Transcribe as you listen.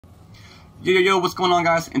Yo, what's going on,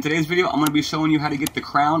 guys? In today's video, I'm going to be showing you how to get the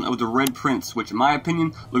crown of the Red Prince, which in my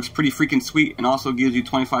opinion looks pretty freaking sweet and also gives you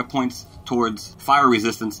 25 points towards fire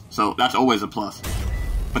resistance, so that's always a plus.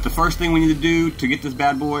 But the first thing we need to do to get this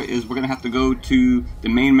bad boy is we're going to have to go to the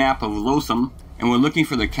main map of Loathsome, and we're looking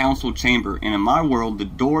for the council chamber. And in my world, the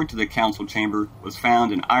door to the council chamber was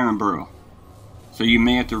found in Ironborough. So you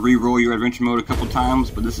may have to re-roll your adventure mode a couple times,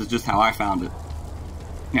 but this is just how I found it.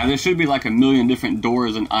 Now there should be like a million different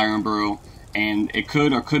doors in Ironborough, and it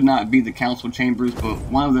could or could not be the council chambers, but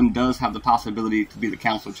one of them does have the possibility to be the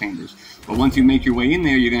council chambers. But once you make your way in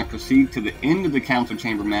there, you're going to proceed to the end of the council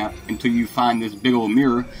chamber map until you find this big old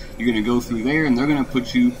mirror. You're going to go through there, and they're going to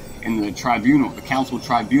put you in the tribunal, the council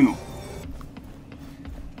tribunal.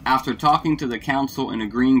 After talking to the council and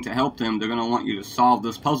agreeing to help them, they're going to want you to solve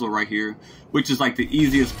this puzzle right here, which is like the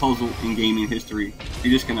easiest puzzle in gaming history.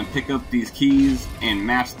 You're just going to pick up these keys and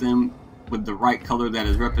match them with the right color that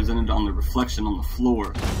is represented on the reflection on the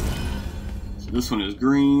floor. So this one is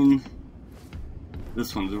green,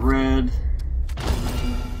 this one's red,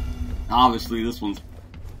 obviously this one's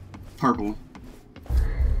purple.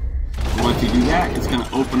 And once you do that, it's going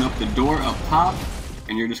to open up the door up top,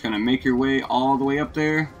 and you're just going to make your way all the way up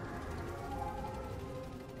there.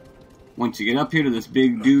 Once you get up here to this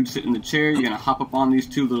big dude sitting in the chair, you're going to hop up on these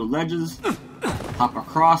two little ledges, hop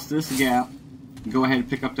across this gap, go ahead and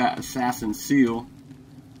pick up that assassin seal.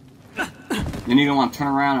 Then you're going to want to turn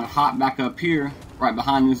around and hop back up here, right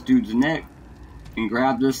behind this dude's neck, and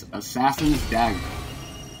grab this assassin's dagger.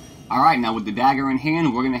 Alright, now with the dagger in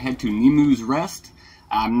hand, we're going to head to Nemu's Rest.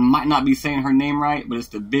 I might not be saying her name right, but it's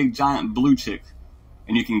the big giant blue chick.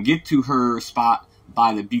 And you can get to her spot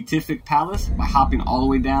by the Beatific Palace by hopping all the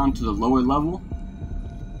way down to the lower level.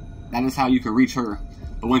 That is how you can reach her.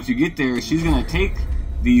 But once you get there, she's going to take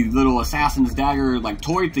the little assassin's dagger like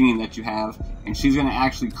toy thingy that you have, and she's going to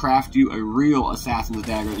actually craft you a real assassin's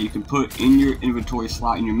dagger that you can put in your inventory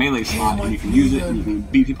slot, in your melee slot, and you can use it and you can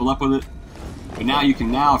beat people up with it. But now you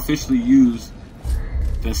can officially use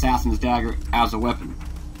the assassin's dagger as a weapon.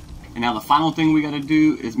 And now the final thing we got to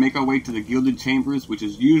do is make our way to the Gilded Chambers, which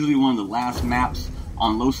is usually one of the last maps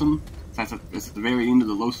on Loathsome. That's at the very end of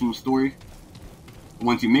the Loathsome story.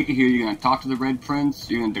 Once you make it here, you're going to talk to the Red Prince,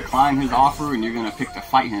 you're going to decline his offer, and you're going to pick to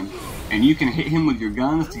fight him. And you can hit him with your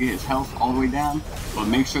guns to get his health all the way down, but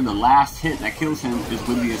make sure the last hit that kills him is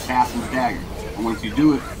with the assassin's dagger. And once you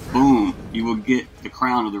do it, boom, you will get the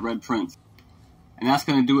crown of the Red Prince. And that's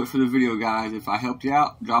going to do it for the video, guys. If I helped you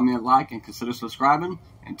out, drop me a like and consider subscribing.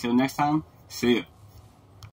 Until next time, see ya.